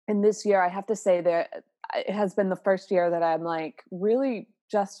And this year, I have to say that it has been the first year that I'm like really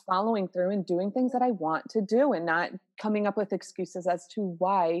just following through and doing things that I want to do and not coming up with excuses as to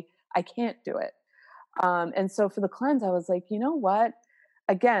why I can't do it. And so for the cleanse, I was like, you know what?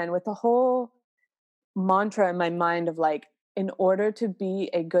 Again, with the whole mantra in my mind of like, in order to be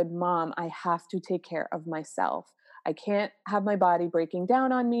a good mom, I have to take care of myself. I can't have my body breaking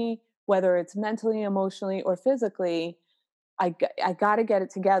down on me, whether it's mentally, emotionally, or physically. I got to get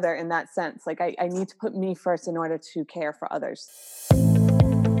it together in that sense. Like, I need to put me first in order to care for others.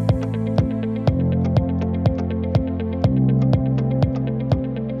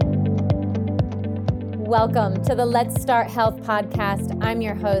 Welcome to the Let's Start Health podcast. I'm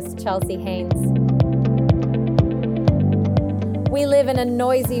your host, Chelsea Haynes. We live in a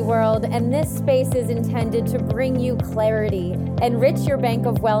noisy world, and this space is intended to bring you clarity, enrich your bank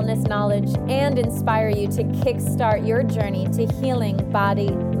of wellness knowledge, and inspire you to kickstart your journey to healing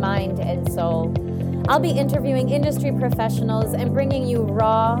body, mind, and soul. I'll be interviewing industry professionals and bringing you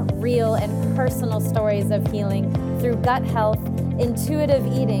raw, real, and personal stories of healing through gut health, intuitive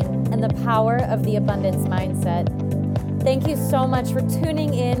eating, and the power of the abundance mindset. Thank you so much for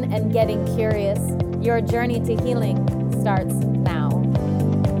tuning in and getting curious. Your journey to healing starts now.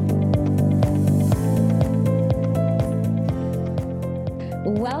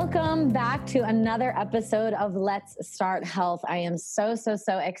 Welcome back to another episode of Let's Start Health. I am so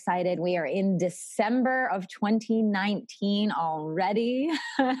excited. We are in December of 2019 already.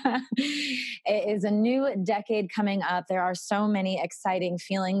 It is a new decade coming up. There are so many exciting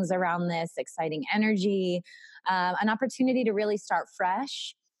feelings around this, exciting energy, an opportunity to really start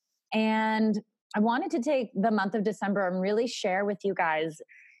fresh. And I wanted to take the month of December and really share with you guys,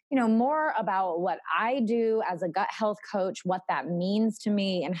 more about what I do as a gut health coach, what that means to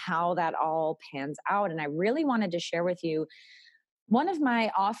me and how that all pans out. And I really wanted to share with you, one of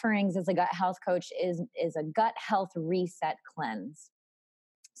my offerings as a gut health coach is a gut health reset cleanse.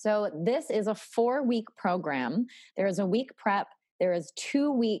 So this is a 4-week program. There is a week prep. There is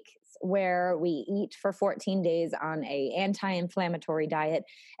 2 weeks where we eat for 14 days on a anti-inflammatory diet.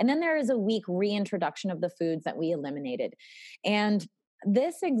 And then there is a week reintroduction of the foods that we eliminated. And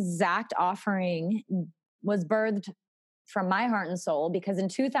this exact offering was birthed from my heart and soul because in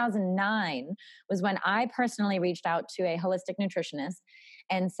 2009 was when I personally reached out to a holistic nutritionist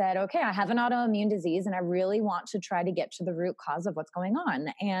and said, okay, I have an autoimmune disease and I really want to try to get to the root cause of what's going on.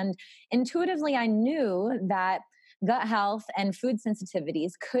 And intuitively, I knew that gut health and food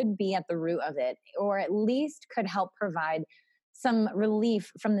sensitivities could be at the root of it, or at least could help provide some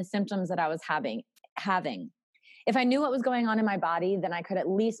relief from the symptoms that I was having. If I knew what was going on in my body, then I could at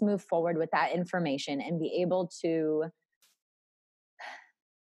least move forward with that information and be able to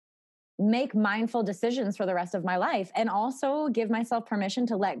make mindful decisions for the rest of my life, and also give myself permission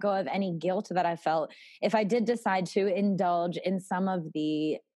to let go of any guilt that I felt if I did decide to indulge in some of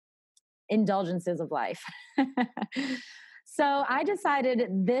the indulgences of life. So I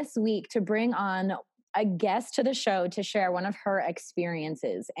decided this week to bring on a guest to the show to share one of her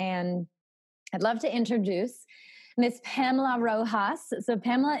experiences. And I'd love to introduce Miss Pamela Rojas. So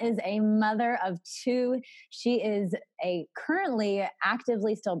Pamela is a mother of 2. She is currently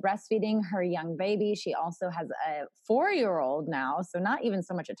actively still breastfeeding her young baby. She also has a 4-year-old now, so not even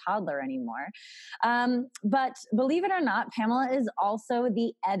so much a toddler anymore. But believe it or not, Pamela is also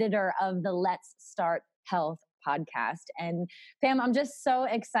the editor of the Let's Start Health podcast. And Pam, I'm just so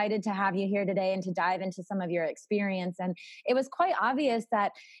excited to have you here today and to dive into some of your experience. And it was quite obvious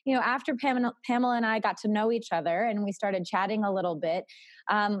that, after Pamela and I got to know each other and we started chatting a little bit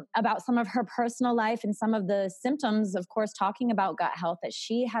about some of her personal life and some of the symptoms, of course, talking about gut health that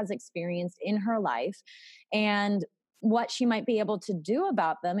she has experienced in her life and what she might be able to do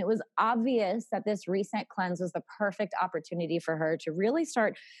about them, it was obvious that this reset cleanse was the perfect opportunity for her to really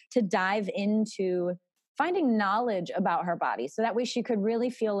start to dive into finding knowledge about her body so that way she could really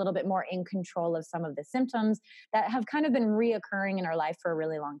feel a little bit more in control of some of the symptoms that have kind of been reoccurring in her life for a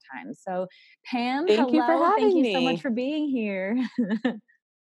really long time. So Pam, Thank you for hello. having Thank you me. so much for being here.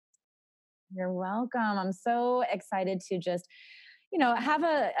 You're welcome. I'm so excited to just, have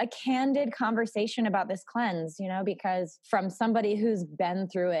a candid conversation about this cleanse, because from somebody who's been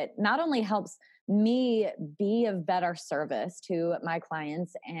through it, not only helps me be of better service to my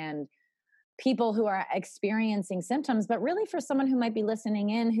clients and people who are experiencing symptoms, but really for someone who might be listening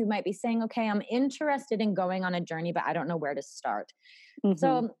in, who might be saying, okay, I'm interested in going on a journey, but I don't know where to start. Mm-hmm.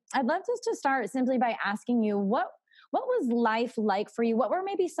 So I'd love just to start simply by asking you, what was life like for you? What were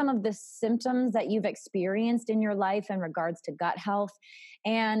maybe some of the symptoms that you've experienced in your life in regards to gut health?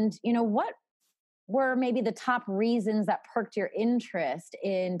 And, what were maybe the top reasons that perked your interest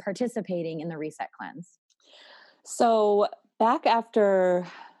in participating in the Reset Cleanse? So back after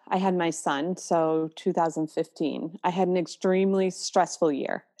I had my son, so 2015, I had an extremely stressful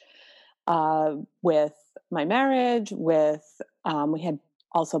year with my marriage. We had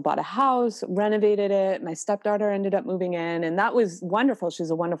also bought a house, renovated it. My stepdaughter ended up moving in, and that was wonderful. She's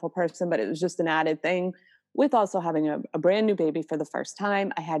a wonderful person, but it was just an added thing with also having a brand new baby for the first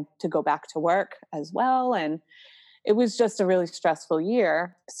time. I had to go back to work as well, and it was just a really stressful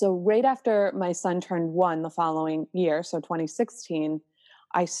year. So right after my son turned 1 the following year, so 2016,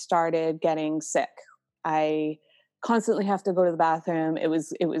 I started getting sick. I constantly have to go to the bathroom. It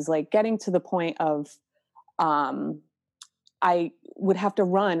was like getting to the point of um I would have to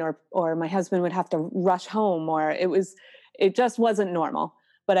run, or my husband would have to rush home, or it just wasn't normal.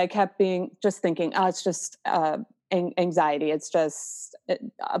 But I kept being just thinking, oh, it's just anxiety. It's just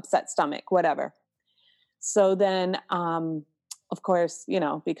upset stomach, whatever. So then, of course,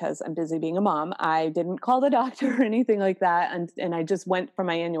 because I'm busy being a mom, I didn't call the doctor or anything like that. And I just went for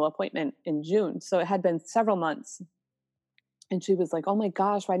my annual appointment in June. So it had been several months. And she was like, oh my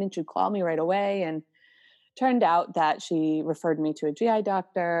gosh, why didn't you call me right away? And turned out that she referred me to a GI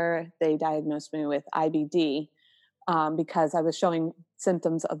doctor. They diagnosed me with IBD because I was showing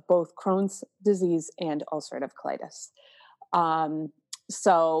symptoms of both Crohn's disease and ulcerative colitis. Um,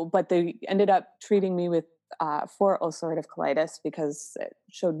 but they ended up treating me with for ulcerative colitis because it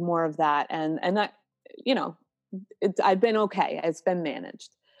showed more of that, and that, you know, I've been okay. It's been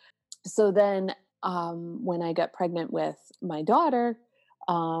managed. So then, when I got pregnant with my daughter,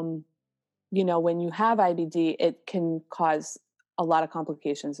 um, when you have IBD, it can cause a lot of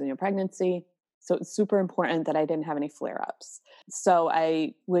complications in your pregnancy. So it's super important that I didn't have any flare ups. So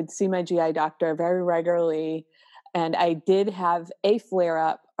I would see my GI doctor very regularly. And I did have a flare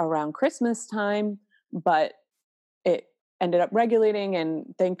up around Christmas time, but it ended up regulating.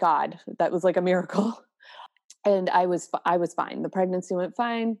 And thank God, that was like a miracle. And I was fine. The pregnancy went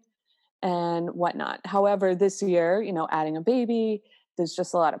fine and whatnot. However, this year, adding a baby, there's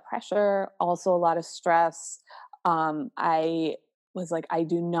just a lot of pressure, also a lot of stress. I was like, I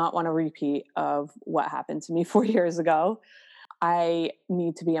do not want a repeat of what happened to me 4 years ago. I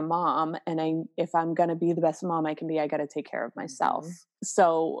need to be a mom, and if I'm going to be the best mom I can be, I got to take care of myself. Mhm.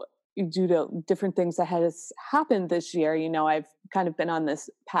 So, due to different things that has happened this year, I've kind of been on this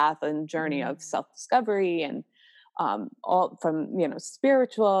path and journey of Mhm. self-discovery, and all from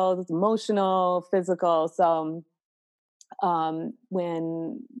spiritual, emotional, physical. So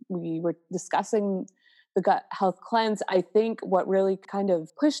when we were discussing the gut health cleanse, I think what really kind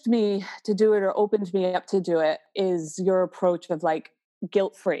of pushed me to do it or opened me up to do it is your approach of like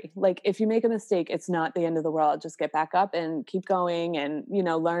guilt free. Like if you make a mistake, it's not the end of the world. Just get back up and keep going, and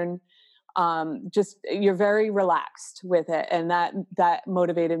learn. Just you're very relaxed with it, and that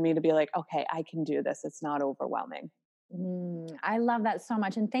motivated me to be like, okay, I can do this. It's not overwhelming. I love that so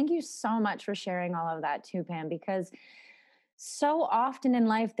much. And thank you so much for sharing all of that too, Pam, because so often in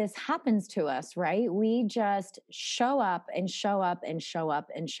life this happens to us, right? We just show up and show up and show up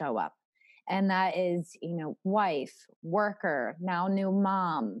and show up. And that is, wife, worker, now new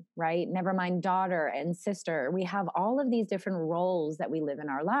mom, right? Never mind daughter and sister. We have all of these different roles that we live in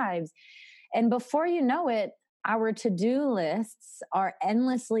our lives. And before you know it, our to do lists are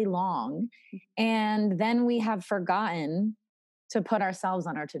endlessly long. And then we have forgotten to put ourselves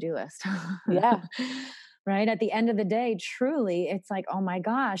on our to do list. Yeah. Right? At the end of the day, truly, it's like, oh my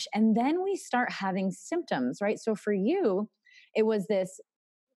gosh. And then we start having symptoms, right? So for you, it was this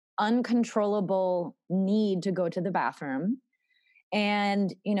uncontrollable need to go to the bathroom.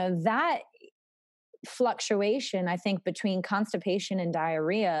 And, that fluctuation, I think, between constipation and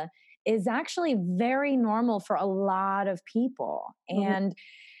diarrhea is actually very normal for a lot of people. Mhm. And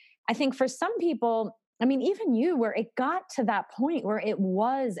I think for some people, I mean, even you, where it got to that point where it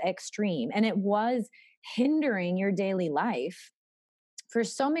was extreme and it was hindering your daily life. For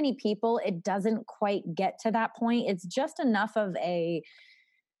so many people, it doesn't quite get to that point. It's just enough of a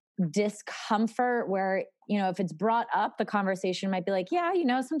discomfort where, if it's brought up, the conversation might be like, yeah,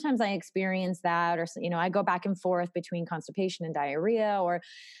 sometimes I experience that, or I go back and forth between constipation and diarrhea, or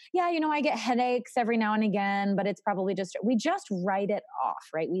yeah, I get headaches every now and again, but it's probably just, we just write it off,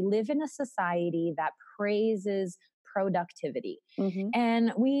 right? We live in a society that praises productivity, Mhm.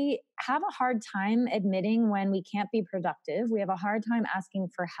 and we have a hard time admitting when we can't be productive. We have a hard time asking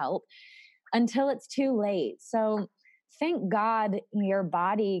for help until it's too late. So thank God your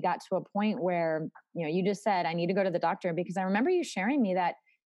body got to a point where, you just said, I need to go to the doctor, because I remember you sharing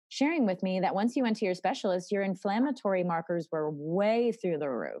with me that once you went to your specialist, your inflammatory markers were way through the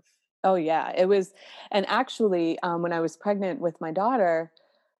roof. Oh yeah, it was. And actually, when I was pregnant with my daughter,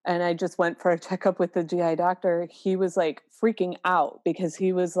 and I just went for a checkup with the GI doctor, he was like freaking out because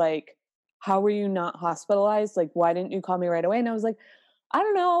he was like, "How were you not hospitalized? Like, why didn't you call me right away?" And I was like, "I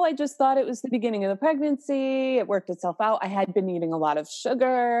don't know. I just thought it was the beginning of the pregnancy. It worked itself out. I had been eating a lot of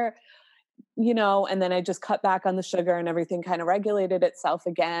sugar, and then I just cut back on the sugar and everything kind of regulated itself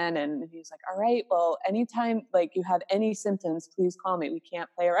again." And he's like, "All right, well, anytime like you have any symptoms, please call me. We can't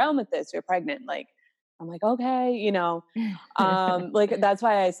play around with this. You're pregnant." Like, I'm like, "Okay, like that's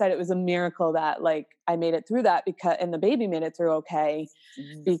why I said it was a miracle that like I made it through that because and the baby made it through okay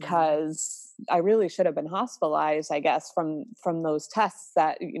Mhm. because I really should have been hospitalized, I guess, from those tests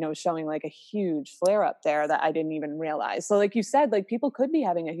that showing like a huge flare up there that I didn't even realize. So like you said, like people could be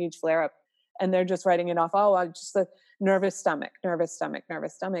having a huge flare up and they're just writing it off. Oh, I'm just a nervous stomach, nervous stomach,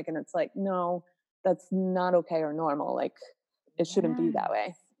 nervous stomach, and it's like no, that's not okay or normal. Like it shouldn't be Yes, that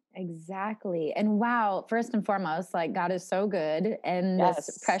way. exactly. And wow, first and foremost, like God is so good. And this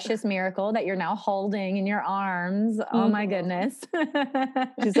Yes. precious miracle that you're now holding in your arms. Oh my Mhm. goodness.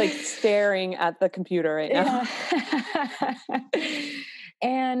 She's like staring at the computer right now. Yeah.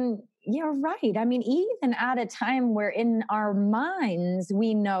 And you're right. I mean, even at a time where in our minds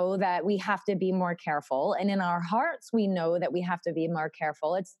we know that we have to be more careful, and in our hearts we know that we have to be more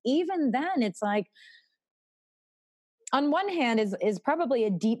careful. It's even then, it's like, on one hand, is probably a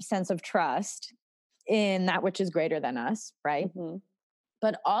deep sense of trust in that which is greater than us, right? Mhm.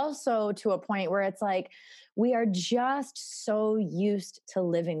 But also to a point where it's like we are just so used to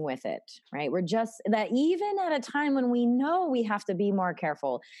living with it, right? We're just that even at a time when we know we have to be more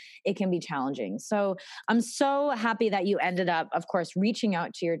careful, it can be challenging. So I'm so happy that you ended up, of course, reaching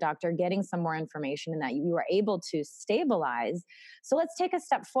out to your doctor, getting some more information, and that you were able to stabilize. So let's take a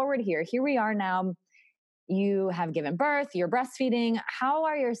step forward here. Here we are now. You have given birth, you're breastfeeding. How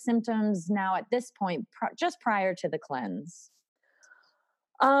are your symptoms now at this point, just prior to the cleanse?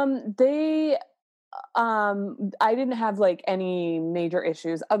 They I didn't have like any major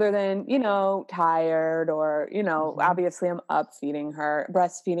issues other than, tired or, Mhm. obviously I'm up feeding her.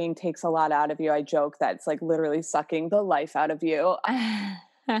 Breastfeeding takes a lot out of you. I joke that it's like literally sucking the life out of you.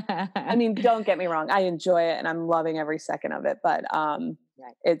 I mean, don't get me wrong. I enjoy it and I'm loving every second of it, but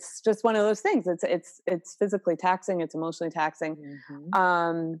Right. it's just one of those things. It's physically taxing, it's emotionally taxing. Mhm.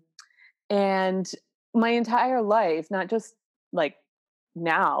 Um and my entire life, not just like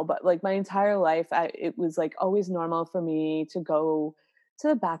now, but like my entire life, it was like always normal for me to go to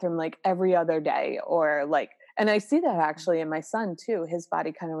the bathroom like every other day or like, and I see that Mhm. actually in my son too. His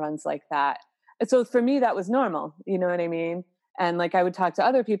body kind of runs like that. And so for me, that was normal. You know what I mean? And like I would talk to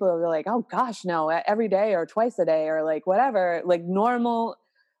other people, they're like, "Oh gosh, no, every day or twice a day or like whatever, like normal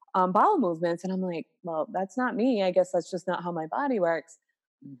bowel movements." And I'm like, "Well, that's not me. I guess that's just not how my body works."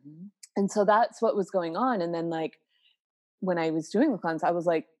 Mhm. And so that's what was going on. And then like when I was doing the cleanse, I was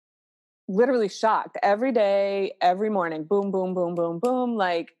like literally shocked every day, every morning, boom, boom, boom, boom, boom.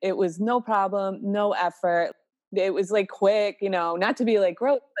 Like it was no problem, no effort. It was like quick, not to be like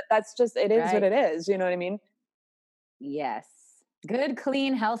gross, but that's just, it is what Right. it is. You know what I mean? Yes. Good,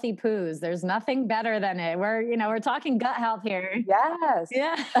 clean, healthy poos. There's nothing better than it. We're talking gut health here. Yes.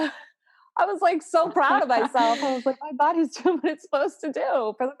 Yeah. I was like so proud of myself. I was like, my body's doing what it's supposed to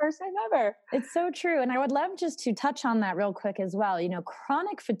do for the first time ever. It's so true. And I would love just to touch on that real quick as well.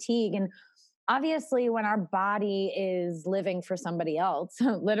 Chronic fatigue, and obviously when our body is living for somebody else,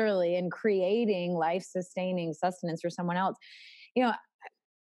 literally, and creating life sustaining sustenance for someone else, you know,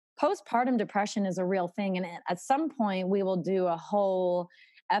 postpartum depression is a real thing. And at some point, we will do a whole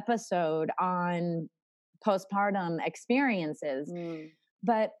episode on postpartum experiences. Mm,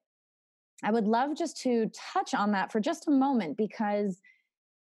 But I would love just to touch on that for just a moment, because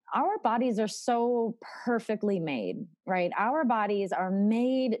our bodies are so perfectly made, right? Our bodies are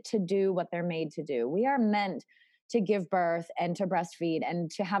made to do what they're made to do. We are meant to give birth and to breastfeed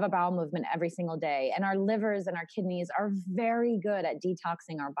and to have a bowel movement every single day. And our livers and our kidneys are very good at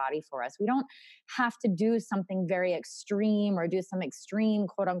detoxing our body for us. We don't have to do something very extreme or do some extreme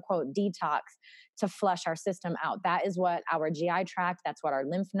quote unquote detox to flush our system out. That is what our GI tract, that's what our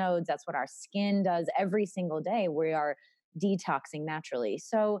lymph nodes, that's what our skin does every single day. We are detoxing naturally.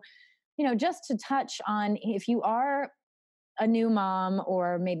 So, just to touch on, if you are a new mom,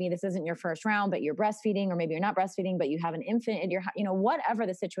 or maybe this isn't your first round, but you're breastfeeding, or maybe you're not breastfeeding, but you have an infant in your, whatever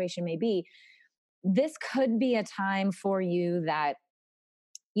the situation may be, this could be a time for you that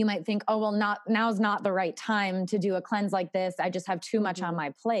you might think, oh, well, not now's not the right time to do a cleanse like this. I just have too much on mhm.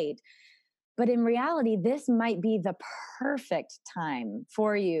 my plate. But in reality, this might be the perfect time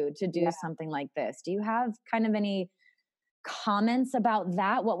for you to do Yeah. something like this. Do you have kind of any comments about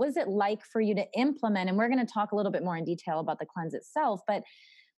that? What was it like for you to implement? And we're going to talk a little bit more in detail about the cleanse itself, but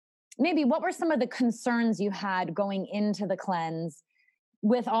maybe what were some of the concerns you had going into the cleanse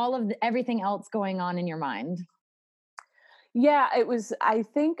with all of everything else going on in your mind? Yeah, it was, I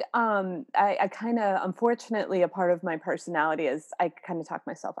think, I kind of, unfortunately, a part of my personality is I kind of talk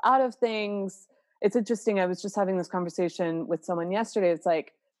myself out of things. It's interesting. I was just having this conversation with someone yesterday. It's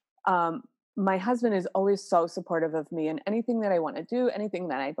like, um, my husband is always so supportive of me and anything that I want to do, anything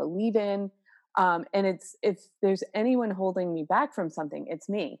that I believe in. And it's, if there's anyone holding me back from something, it's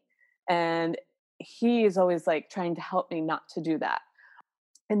me. And he is always like trying to help me not to do that.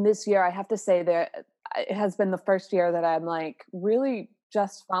 And this year, I have to say that it has been the first year that I'm like really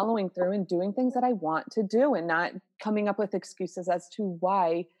just following through and doing things that I want to do and not coming up with excuses as to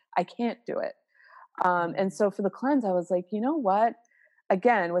why I can't do it. And Mm. so for the cleanse, I was like, you know what?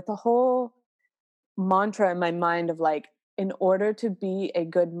 Again, with the whole mantra in my mind of like, in order to be a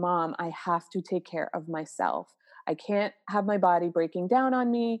good mom, I have to take care of myself. I can't have my body breaking down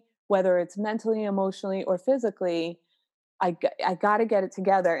on me, whether it's mentally, emotionally, or physically. I got to get it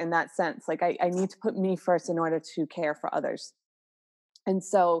together in that sense. Like I need to put me first in order to care for others. And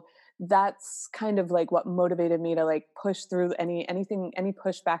so that's kind of like what motivated me to like push through any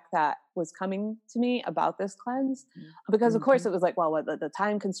pushback that was coming to me about this cleanse, because of course Mhm. it was like, well, what the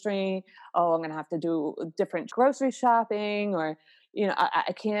time constraint, oh, I'm gonna have to do different grocery shopping, or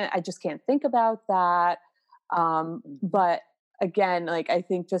I can't, I just can't think about that. Mhm. But again, like I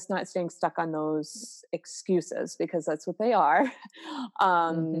think just not staying stuck on those excuses, because that's what they are.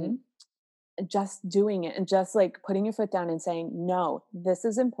 um Mhm. just doing it and just like putting your foot down and saying, no, this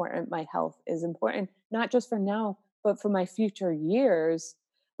is important. My health is important, not just for now, but for my future years.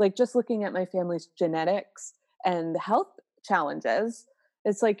 Like just looking at my family's genetics and health challenges,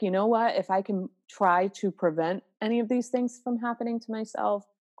 it's like, you know what? If I can try to prevent any of these things from happening to myself,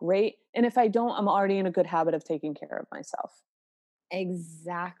 great. And if I don't, I'm already in a good habit of taking care of myself.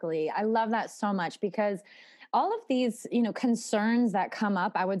 Exactly. I love that so much because all of these, concerns that come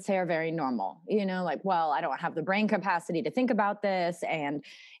up, I would say are very normal. Like, well, I don't have the brain capacity to think about this and,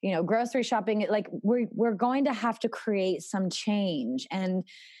 grocery shopping, like we're going to have to create some change. And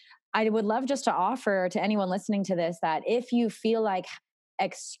I would love just to offer to anyone listening to this that if you feel like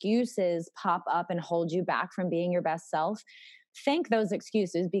excuses pop up and hold you back from being your best self, think those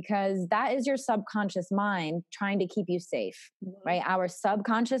excuses because that is your subconscious mind trying to keep you safe, Mhm. right? Our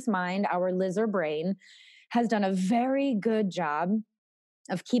subconscious mind, our lizard brain, has done a very good job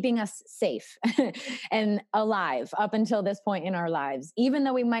of keeping us safe and alive up until this point in our lives. Even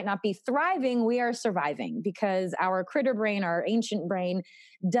though we might not be thriving, we are surviving because our critter brain, our ancient brain,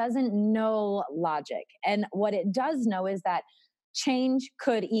 doesn't know logic. And what it does know is that change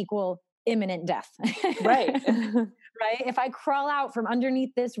could equal imminent death. Right. Right? If I crawl out from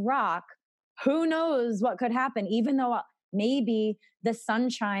underneath this rock, who knows what could happen, even though maybe the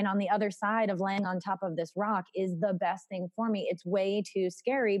sunshine on the other side of laying on top of this rock is the best thing for me. It's way too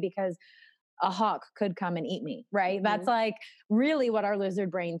scary because a hawk could come and eat me, right? That's Mhm. like really what our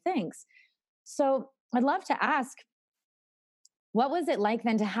lizard brain thinks. So I'd love to ask, what was it like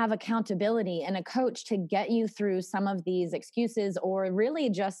then to have accountability and a coach to get you through some of these excuses or really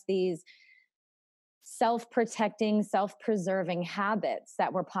just these self protecting, self preserving habits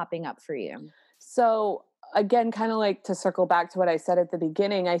that were popping up for you? So again, kind of like to circle back to what I said at the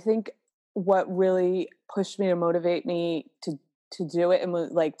beginning, I think what really pushed me to motivate me to do it and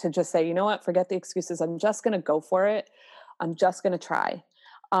was like to just say, you know what, forget the excuses. I'm just going to go for it. I'm just going to try.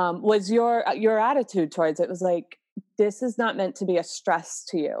 Was your attitude towards it was like, this is not meant to be a stress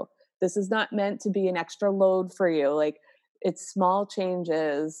to you. This is not meant to be an extra load for you. Like it's small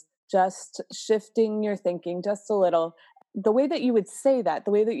changes, just shifting your thinking just a little. The way that you would say that,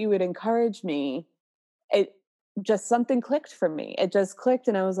 the way that you would encourage me, it just something clicked for me. It just clicked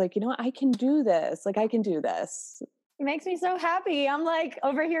and I was like, you know what? I can do this. Like I can do this. It makes me so happy. I'm like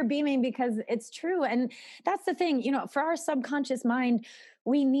over here beaming because it's true. And that's the thing, for our subconscious mind,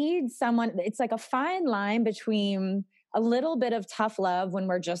 we need someone. It's like a fine line between a little bit of tough love when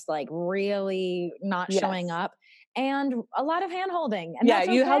we're just like really not showing Yes. up and a lot of hand holding. And Yeah, that's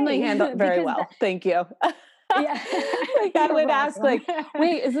you held my hand okay up very because, well. Thank you. yeah, Like I you're would ask welcome. like,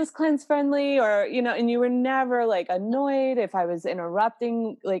 "Wait, is this cleanse friendly?" or and you were never like annoyed if I was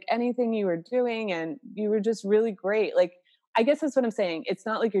interrupting like anything you were doing, and you were just really great. Like I guess that's what I'm saying. It's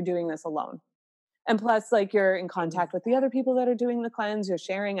not like you're doing this alone. And plus like you're in contact with the other people that are doing the cleanse, you're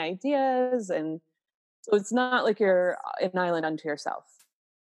sharing ideas, and so it's not like you're an island unto yourself.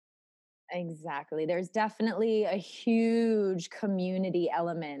 Exactly. There's definitely a huge community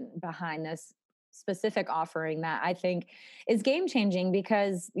element behind this specific offering that I think is game changing,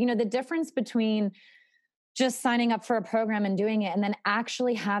 because, the difference between just signing up for a program and doing it and then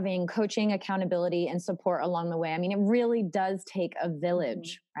actually having coaching, accountability, and support along the way. I mean, it really does take a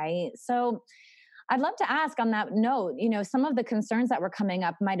village, right? So I'd love to ask on that note, some of the concerns that were coming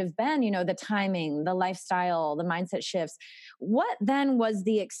up might have been, the timing, the lifestyle, the mindset shifts. What then was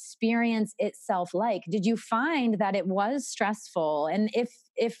the experience itself like? Did you find that it was stressful? And if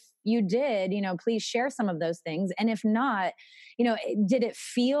you did, please share some of those things. And if not, did it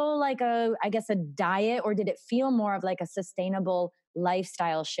feel like I guess a diet, or did it feel more of like a sustainable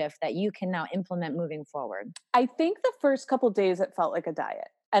lifestyle shift that you can now implement moving forward? I think the first couple days it felt like a diet.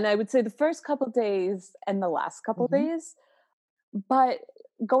 And I would say the first couple days and the last couple Mm-hmm. days. But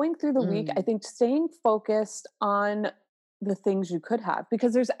going through the week, I Mm. think staying focused on the things you could have,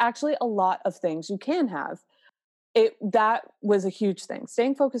 because there's actually a lot of things you can have. That was a huge thing.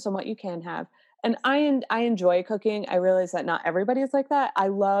 Staying focused on what you can have. And I enjoy cooking. I realize that not everybody is like that. I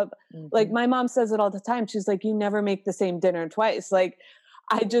love, like, Mhm. my mom says it all the time. She's like, you never make the same dinner twice. Like,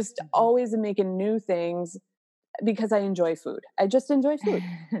 I just Mhm. always am making new things because I enjoy food. I just enjoy food.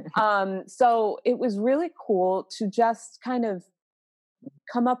 So it was really cool to just kind of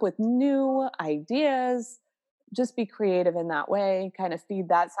come up with new ideas, just be creative in that way, kind of feed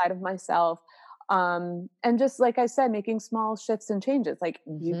that side of myself. And just like I said, making small shifts and changes. Like,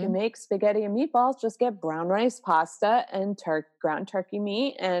 you can Mhm. make spaghetti and meatballs, just get brown rice pasta and ground turkey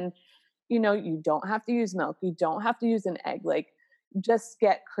meat. And, you don't have to use milk. You don't have to use an egg. Like, just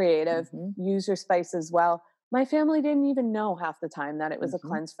get creative, Mhm. use your spices well. My family didn't even know half the time that it was a Mhm.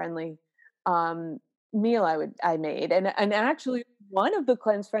 cleanse friendly um, meal I made. And actually, one of the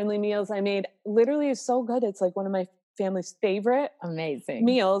cleanse friendly meals I made literally is so good. It's like one of my family's favorite Amazing.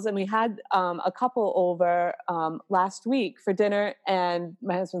 meals. And we had a couple over last week for dinner, and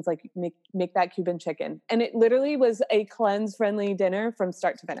my husband's like, make that Cuban chicken. And it literally was a cleanse friendly dinner from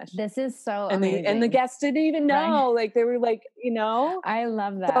start to finish. This is so And the amazing, guests didn't even right? know. Like, they were like, I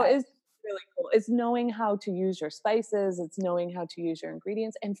love so that. it's really cool. It's knowing how to use your spices, it's knowing how to use your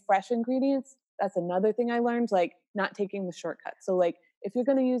ingredients and fresh ingredients. That's another thing I learned, like, not taking the shortcut. So, like, if you're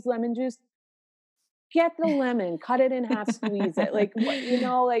going to use lemon juice, get the lemon, cut it in half, squeeze it. Like,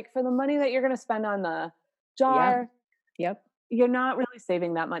 like, for the money that you're going to spend on the Yep. jar, Yep. you're not really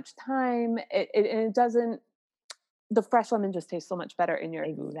saving that much time. And it doesn't, the fresh lemon just tastes so much better in your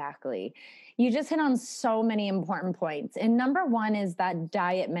food. Exactly. You just hit on so many important points. And number one is that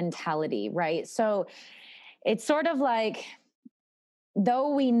diet mentality, right? So it's sort of like,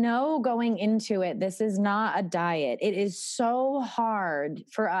 though we know going into it, this is not a diet, it is so hard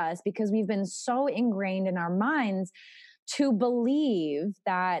for us because we've been so ingrained in our minds to believe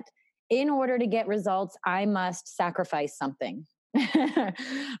that in order to get results, I must sacrifice something.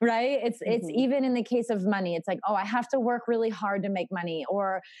 Right? It's Hmm. even in the case of money. It's like, oh, I have to work really hard to make money,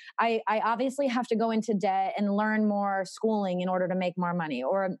 or I obviously have to go into debt and learn more schooling in order to make more money,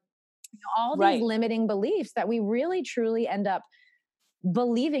 or all these Right. limiting beliefs that we really truly end up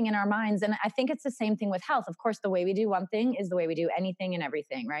believing in our minds. And I think it's the same thing with health. Of course, the way we do one thing is the way we do anything and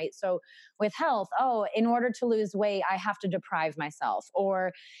everything, right? So with health, oh, in order to lose weight, I have to deprive myself.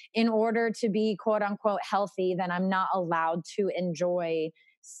 Or in order to be quote unquote healthy, then I'm not allowed to enjoy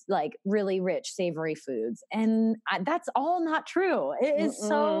like really rich, savory foods. And that's all not true. It is Mm-mm,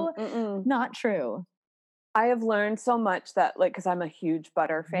 so mm-mm. not true. I have learned so much that, like, because I'm a huge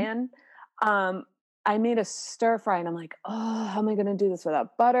butter Mhm. fan, um, I made a stir fry and I'm like, oh, how am I gonna do this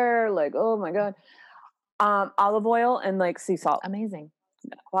without butter? Like, oh my God. Olive oil and, like, sea salt, Amazing.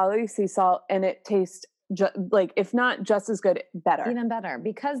 quality sea salt, and it tastes like, if not just as good, better. Even better,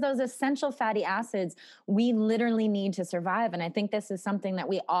 because those essential fatty acids we literally need to survive. And I think this is something that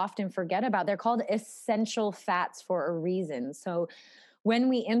we often forget about. They're called essential fats for a reason. So when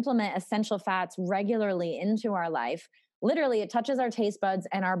we implement essential fats regularly into our life, literally it touches our taste buds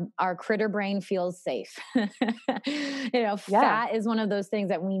and our critter brain feels safe. Yeah. Fat is one of those things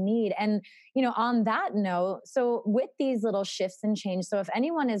that we need. And on that note, so with these little shifts and change, so if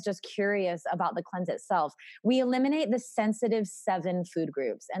anyone is just curious about the cleanse itself, we eliminate the sensitive 7 food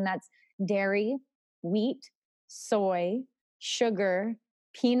groups, and that's dairy, wheat, soy, sugar,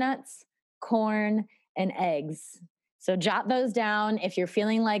 peanuts, corn, and eggs. So jot those down. If you're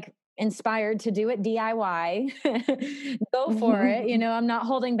feeling like inspired to do it DIY, go for it. I'm not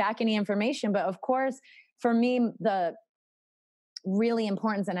holding back any information, but of course, for me, the really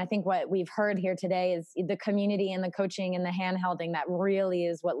important, and I think what we've heard here today, is the community and the coaching and the handholding. That really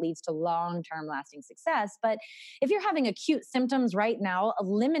is what leads to long-term lasting success. But if you're having acute symptoms right now,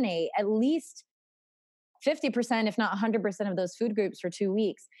 eliminate at least 50%, if not 100% of those food groups for 2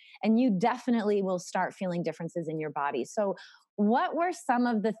 weeks. And you definitely will start feeling differences in your body. So what were some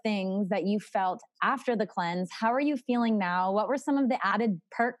of the things that you felt after the cleanse? How are you feeling now? What were some of the added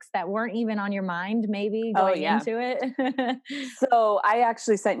perks that weren't even on your mind, maybe Oh, going yeah. into it? So I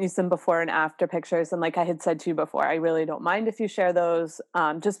actually sent you some before and after pictures. And like I had said to you before, I really don't mind if you share those,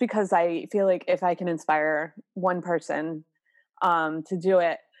 just because I feel like if I can inspire one person to do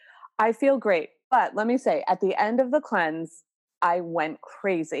it, I feel great. But let me say, at the end of the cleanse, I went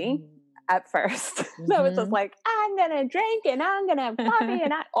crazy at first. So I was just Mm-hmm. like, I'm going to drink and I'm going to have coffee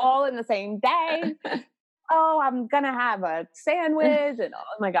and all in the same day. Oh, I'm going to have a sandwich. And oh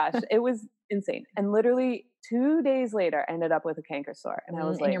my gosh, it was insane. And literally 2 days later, I ended up with a canker sore. And I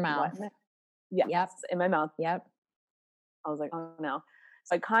was In your like, what? mouth. Yes, Yep. in my mouth. Yep. I was like, oh no.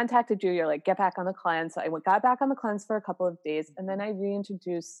 So I contacted you. You're like, get back on the cleanse. So got back on the cleanse for a couple of days. And then I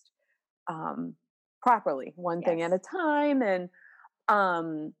reintroduced um, properly, one thing at Yes. a time. And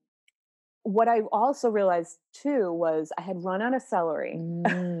um, what I also realized too was I had run out of celery.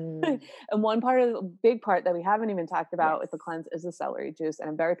 Mm. And one part of the big part that we haven't even talked about Yes. with the cleanse is the celery juice. And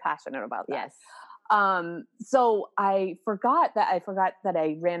I'm very passionate about that. Yes. So I forgot that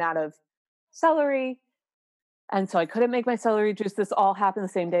I ran out of celery. And so I couldn't make my celery juice. This all happened the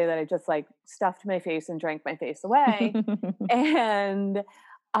same day that I just like stuffed my face and drank my face away. And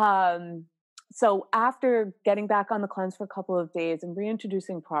um, so after getting back on the cleanse for a couple of days and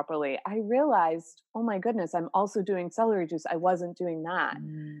reintroducing properly, I realized, oh my goodness, I'm also doing celery juice. I wasn't doing that.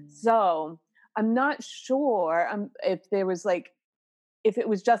 Mm. So I'm not sure if there was like, if it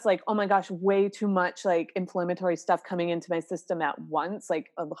was just like, oh my gosh, way too much like inflammatory stuff coming into my system at once, like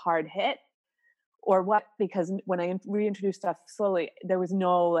a hard hit, or what, because when I reintroduced stuff slowly, there was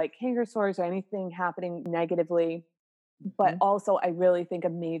no like hanger sores or anything happening negatively. But Mhm. also, I really think a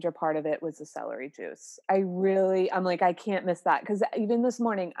major part of it was the celery juice. I'm like, I can't miss that. Because even this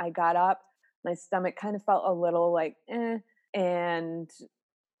morning, I got up, my stomach kind of felt a little like, and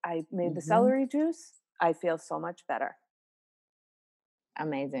I made the Mhm. celery juice. I feel so much better.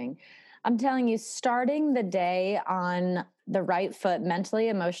 Amazing. I'm telling you, starting the day on the right foot, mentally,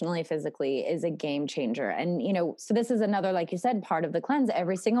 emotionally, physically, is a game changer. And, so this is another, like you said, part of the cleanse.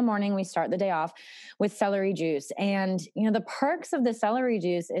 Every single morning, we start the day off with celery juice. And, the perks of the celery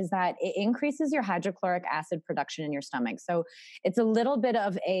juice is that it increases your hydrochloric acid production in your stomach. So it's a little bit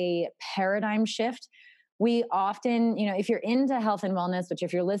of a paradigm shift. We often, if you're into health and wellness, which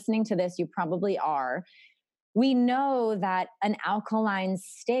if you're listening to this, you probably are, we know that an alkaline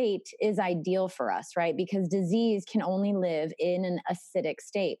state is ideal for us, right? Because disease can only live in an acidic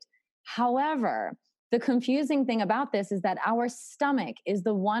state. However, the confusing thing about this is that our stomach is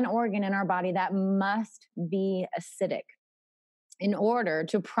the one organ in our body that must be acidic in order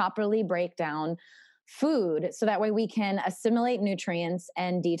to properly break down food so that way we can assimilate nutrients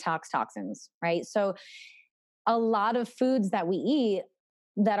and detox toxins, right? So a lot of foods that we eat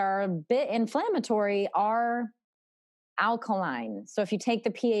that are a bit inflammatory are alkaline. So if you take the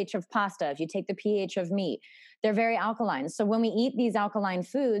pH of pasta, if you take the pH of meat, they're very alkaline. So when we eat these alkaline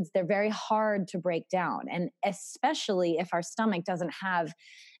foods, they're very hard to break down. And especially if our stomach doesn't have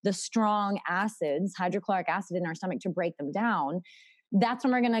the strong acids, hydrochloric acid in our stomach to break them down, that's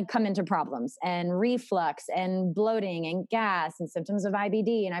when we're going to come into problems and reflux and bloating and gas and symptoms of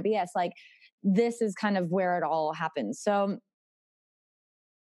IBD and IBS. Like this is kind of where it all happens. So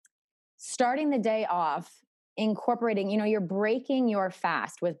starting the day off, incorporating, you're breaking your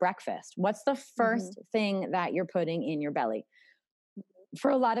fast with breakfast. What's the Hmm. first thing that you're putting in your belly?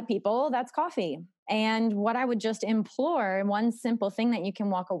 For a lot of people, that's coffee. And what I would just implore, one simple thing that you can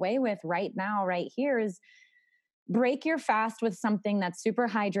walk away with right now, right here, is break your fast with something that's super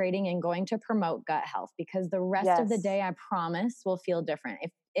hydrating and going to promote gut health, because the rest of the Yes. day, I promise, will feel different.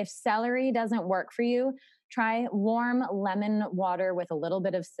 If celery doesn't work for you, try warm lemon water with a little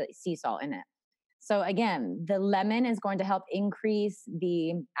bit of sea salt in it. So again, the lemon is going to help increase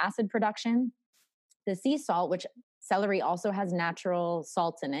the acid production. The sea salt, which celery also has natural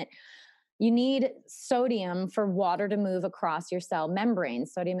salts in it, you need sodium for water to move across your cell membrane,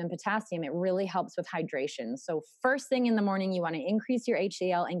 sodium and potassium. It really helps with hydration. So first thing in the morning, you want to increase your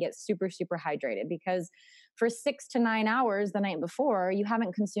HCl and get super, super hydrated, because for 6 to 9 hours the night before, you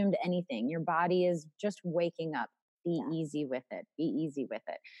haven't consumed anything. Your body is just waking up. Be easy with it. Be easy with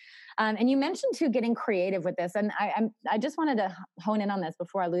it. And you mentioned too getting creative with this, and I just wanted to hone in on this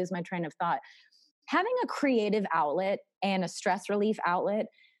before I lose my train of thought. Having a creative outlet and a stress relief outlet,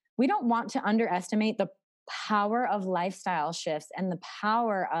 we don't want to underestimate the power of lifestyle shifts and the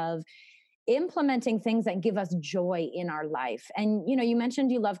power of implementing things that give us joy in our life. And you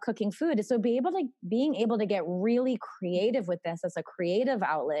mentioned you love cooking food, so being able to get really creative with this as a creative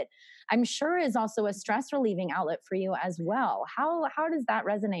outlet, I'm sure is also a stress relieving outlet for you as well. How does that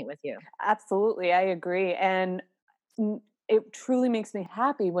resonate with you? Absolutely, I agree. And it truly makes me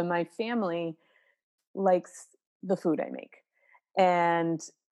happy when my family likes the food I make. And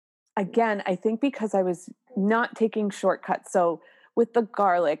again, I think because I was not taking shortcuts. So with the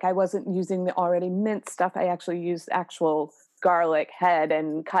garlic, I wasn't using the already minced stuff. I actually used actual garlic head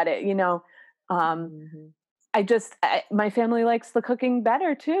and cut it, Um, Mhm. my family likes the cooking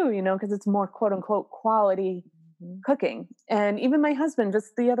better too, because it's more quote unquote quality Mhm. cooking. And even my husband,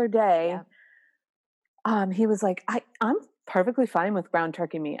 just the other day, Yeah. he was like, I'm perfectly fine with ground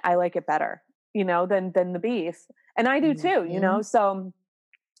turkey meat. I like it better, than the beef. And I do too, Mhm. So,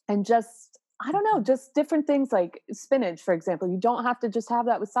 and just, I don't know, Mhm. just different things like spinach, for example. You don't have to just have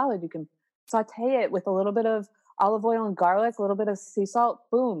that with salad. You can saute it with a little bit of olive oil and garlic, a little bit of sea salt.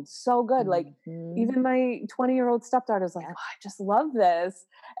 Boom, so good. Like Mhm. even my 20-year-old stepdaughter's like, Yeah. oh, I just love this.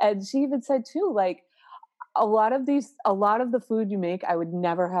 And she even said too, like, a lot of the food you make I would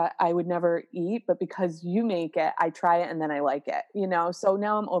never eat, but because you make it, I try it and then I like it, so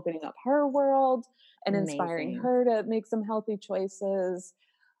now I'm opening up her world and inspiring Amazing. her to make some healthy choices.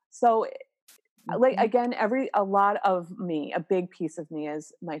 So like Mhm. again, a lot of me, a big piece of me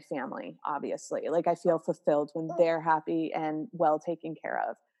is my family, obviously. Like I feel fulfilled when they're happy and well taken care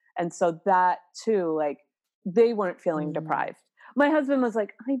of. And so that too, like they weren't feeling Mhm. deprived. My husband was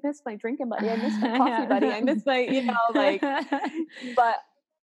like, I miss my drinking buddy, I miss my coffee buddy, I miss my, like,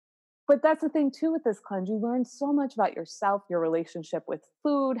 but that's the thing too with this cleanse. You learn so much about yourself, your relationship with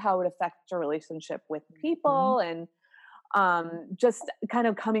food, how it affects your relationship with Mhm. people, and just kind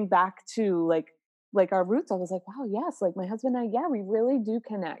of coming back to like our roots. I was like, wow, yes, like my husband and I, yeah, we really do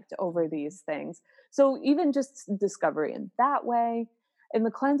connect over Mhm. these things. So even just discovery in that way. And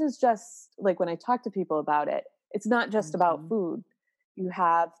the cleanse is just like when I talk to people about it, it's not just about Mhm. food. You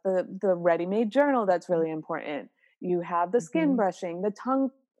have the ready-made journal that's really important. You have the skin Mhm. brushing, the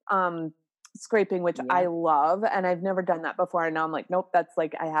tongue um scraping, which I Yep. love, and I've never done that before. And now I'm like, nope, that's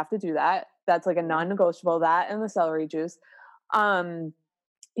like I have to do that. That's like a Yep. non-negotiable. That and the celery juice. Um,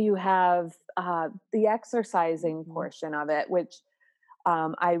 you have the exercising Mhm. portion of it, which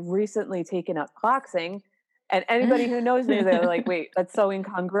I've recently taken up boxing. And anybody who knows me, they're like, wait, that's so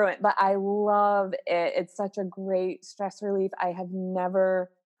incongruent. But I love it. It's such a great stress relief. I have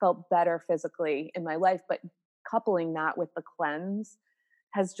never felt better physically in my life, but coupling that with the cleanse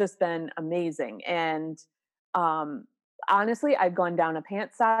has just been amazing. And um, honestly, I've gone down a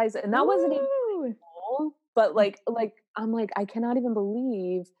pant size, and that wasn't even Woo! goal, but like I'm like, I cannot even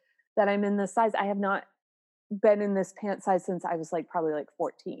believe that I'm in this size. I have not been in this pant size since I was like probably like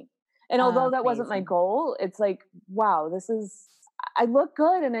 14. And although that wasn't my Amazing. goal, it's like, wow, I look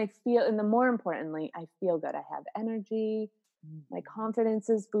good and I feel, and the more importantly, I feel good. I have energy, my Mhm. confidence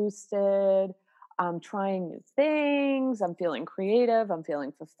is boosted. I'm trying new things. I'm feeling creative. I'm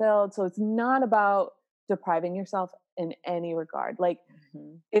feeling fulfilled. So it's not about depriving yourself in any regard. Like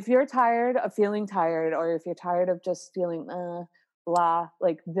Mhm. if you're tired of feeling tired, or if you're tired of just feeling blah,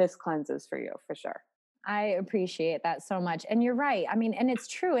 like this cleanses for you for sure. I appreciate that so much. And you're right. I mean, and it's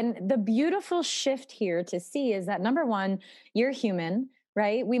true. And the beautiful shift here to see is that number one, you're human,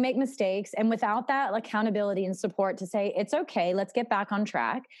 right? We make mistakes. And without that accountability and support to say, it's okay, let's get back on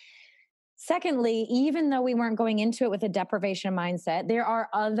track. Secondly, even though we weren't going into it with a deprivation mindset, there are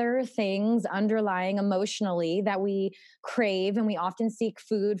other things underlying emotionally that we crave, and we often seek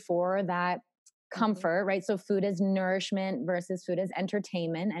food for that Mhm. comfort, right? So, food is nourishment versus food is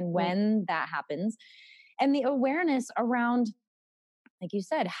entertainment. And when that happens, and the awareness around, like you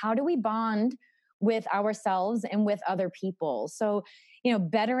said, how do we bond with ourselves and with other people? So,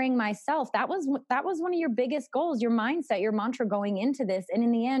 bettering myself, that was one of your biggest goals, your mindset, your mantra going into this. And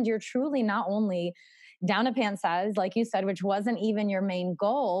in the end, you're truly not only down a pant size, like you said, which wasn't even your main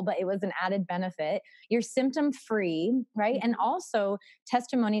goal, but it was an added benefit. You're symptom free, right? And Mhm. also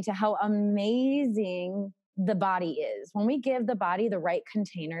testimony to how amazing the body is. When we give the body the right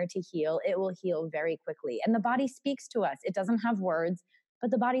container to heal, it will heal very quickly. And the body speaks to us. It doesn't have words,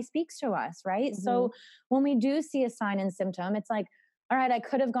 but the body speaks to us, right? So Mhm. when we do see a sign and symptom, it's like, all right, I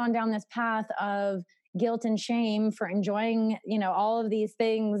could have gone down this path of guilt and shame for enjoying, all of these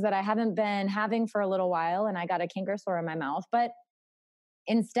things that I haven't been having for a little while, and I got a canker sore in my mouth. But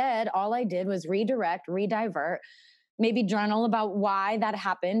instead, all I did was redirect, redivert, maybe journal about why that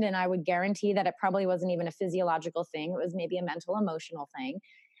happened. And I would guarantee that it probably wasn't even a physiological thing. It was maybe a mental, emotional thing.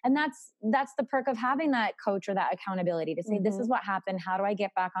 And that's the perk of having that coach or that accountability to say, this is what happened. How do I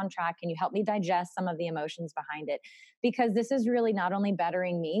get back on track? Can you help me digest some of the emotions behind it? Because this is really not only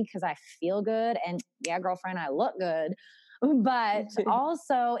bettering me because I feel good and yeah, girlfriend, I look good, but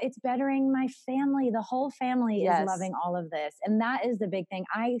also it's bettering my family. The whole family is loving all of this. And that is the big thing.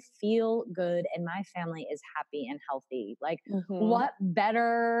 I feel good and my family is happy and healthy. Like what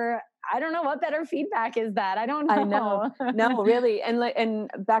better, I don't know, what better feedback is that? I don't know. I know. No, really.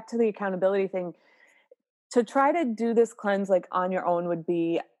 And back to the accountability thing, to try to do this cleanse like on your own would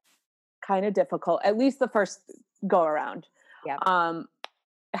be kind of difficult, at least the first go around. Yeah.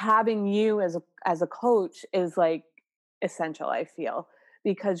 Having you as a coach is like essential, I feel,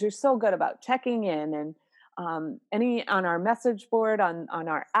 because you're so good about checking in, and any on our message board on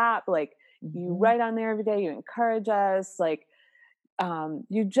our app, like you write on there every day, you encourage us, like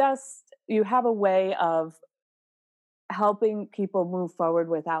you have a way of helping people move forward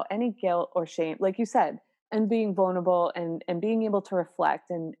without any guilt or shame, like you said, and being vulnerable, and being able to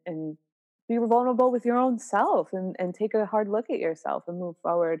reflect and be vulnerable with your own self, and take a hard look at yourself and move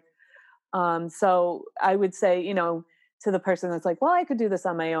forward. So I would say, to the person that's like, well, I could do this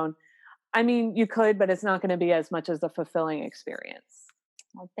on my own. I mean, you could, but it's not going to be as much as a fulfilling experience.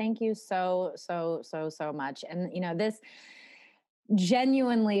 Well, thank you so much. And this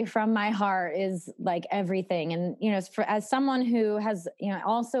genuinely from my heart is like everything. And as someone who has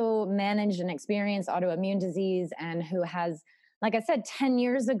also managed and experienced autoimmune disease, and who has, like I said, 10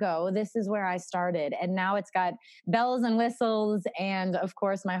 years ago, this is where I started, and now it's got bells and whistles and of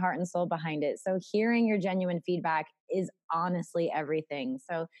course my heart and soul behind it. So hearing your genuine feedback is honestly everything.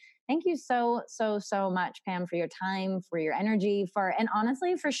 So thank you so much, Pam, for your time, for your energy, and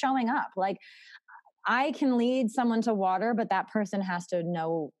honestly for showing up. Like, I can lead someone to water, but that person has to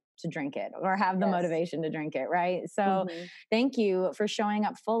know to drink it or have the motivation to drink it, right? So thank you for showing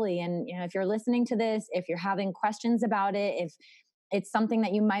up fully. And if you're listening to this, if you're having questions about it, if it's something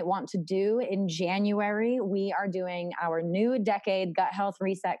that you might want to do in January, we are doing our new decade gut health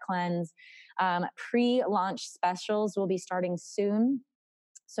reset cleanse. Pre-launch specials will be starting soon.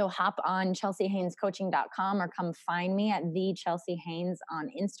 So hop on chelseahainescoaching.com or come find me at the Chelsea Haynes on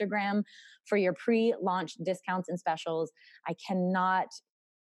Instagram for your pre-launch discounts and specials. I cannot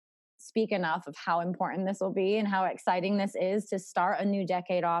speak enough of how important this will be and how exciting this is to start a new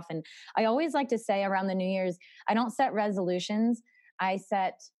decade off. And I always like to say around the New Year's, I don't set resolutions. I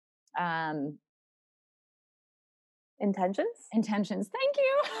set intentions. Thank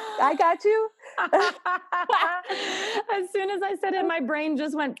you. I got you. As soon as I said it, my brain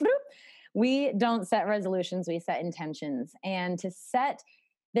just went bloop. We don't set resolutions, we set intentions. And to set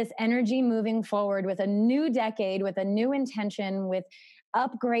this energy moving forward with a new decade, with a new intention, with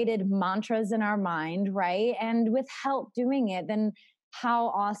upgraded mantras in our mind, right? And with help doing it, then how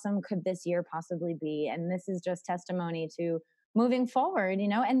awesome could this year possibly be? And this is just testimony to moving forward,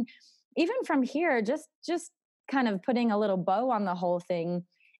 and even from here, just kind of putting a little bow on the whole thing.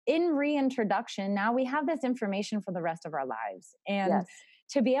 In reintroduction, now we have this information for the rest of our lives. And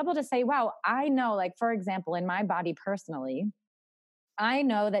to be able to say, wow, I know, like, for example, in my body personally, I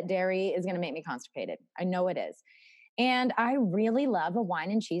know that dairy is going to make me constipated. I know it is. And I really love a wine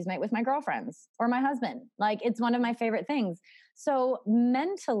and cheese night with my girlfriends or my husband. Like, it's one of my favorite things. So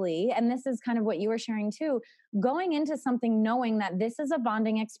mentally, and this is kind of what you were sharing too, going into something knowing that this is a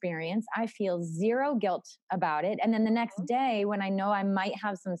bonding experience, I feel zero guilt about it. And then the next day, when I know I might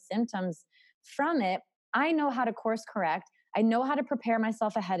have some symptoms from it, I know how to course correct. I know how to prepare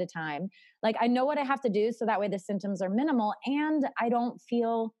myself ahead of time. Like, I know what I have to do so that way the symptoms are minimal and I don't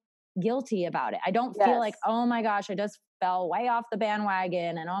feel guilty about it. I don't feel like, oh my gosh, I just fell way off the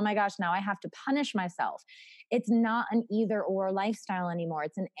bandwagon and oh my gosh, now I have to punish myself. It's not an either or lifestyle anymore.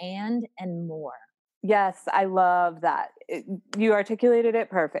 It's an and more. Yes, I love that. You articulated it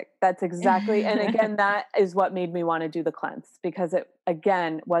perfect. That's exactly. And again, that is what made me want to do the cleanse, because it,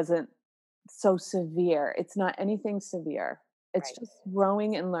 again, wasn't so severe. It's not anything severe. It's just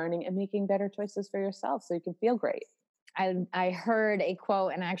growing and learning and making better choices for yourself so you can feel great. I heard a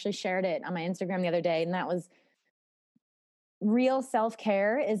quote and I actually shared it on my Instagram the other day. And that was, real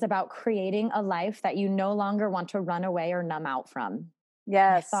self-care is about creating a life that you no longer want to run away or numb out from.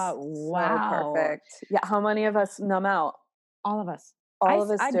 Yes. I thought, wow. So perfect. Yeah. How many of us numb out? All of us. All of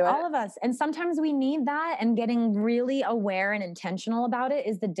us do it. All of us. And sometimes we need that. And getting really aware and intentional about it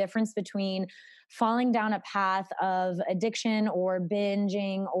is the difference between falling down a path of addiction or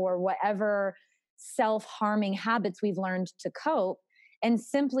binging or whatever self-harming habits we've learned to cope, and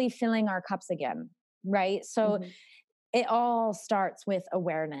simply filling our cups again. Right. So it all starts with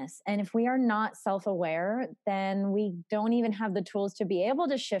awareness. And if we are not self-aware, then we don't even have the tools to be able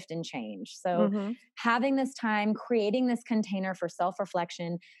to shift and change. So Mhm. having this time, creating this container for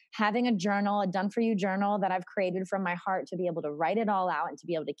self-reflection, having a journal, a done for you journal that I've created from my heart to be able to write it all out and to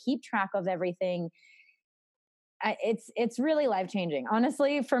be able to keep track of everything. It's really life-changing.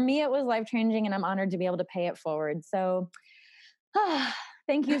 Honestly, for me, it was life-changing, and I'm honored to be able to pay it forward. So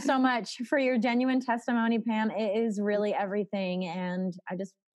thank you so much for your genuine testimony, Pam. It is really everything. And I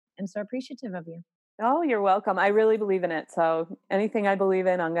just am so appreciative of you. Oh, you're welcome. I really believe in it. So anything I believe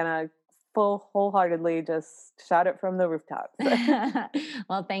in, I'm gonna wholeheartedly just shout it from the rooftops.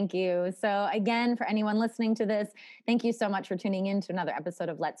 Well, thank you. So, again, for anyone listening to this, thank you so much for tuning in to another episode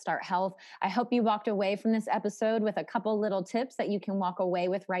of Let's Start Health. I hope you walked away from this episode with a couple little tips that you can walk away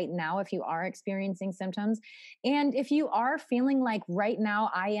with right now if you are experiencing symptoms. And if you are feeling like right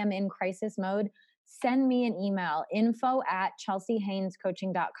now I am in crisis mode, send me an email,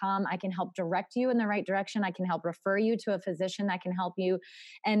 info@chelseahainescoaching.com. I can help direct you in the right direction. I can help refer you to a physician that can help you.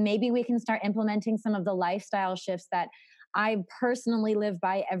 And maybe we can start implementing some of the lifestyle shifts that I personally live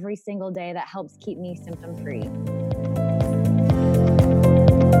by every single day that helps keep me symptom free.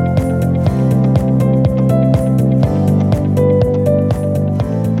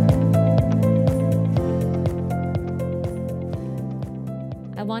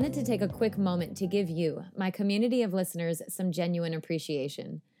 I wanted to take a quick moment to give you, my community of listeners, some genuine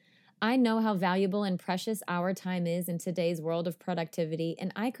appreciation. I know how valuable and precious our time is in today's world of productivity,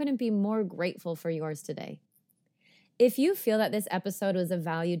 and I couldn't be more grateful for yours today. If you feel that this episode was of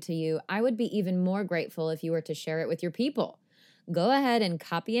value to you, I would be even more grateful if you were to share it with your people. Go ahead and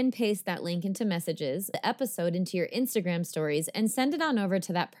copy and paste that link into messages, the episode into your Instagram stories, and send it on over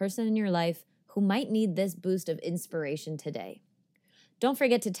to that person in your life who might need this boost of inspiration today. Don't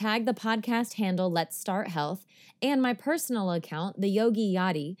forget to tag the podcast handle Let's Start Health and my personal account, the Yogi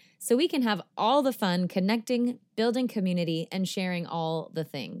Yadi, so we can have all the fun connecting, building community, and sharing all the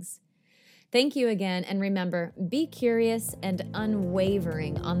things. Thank you again, and remember, be curious and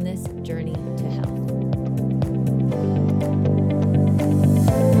unwavering on this journey to health.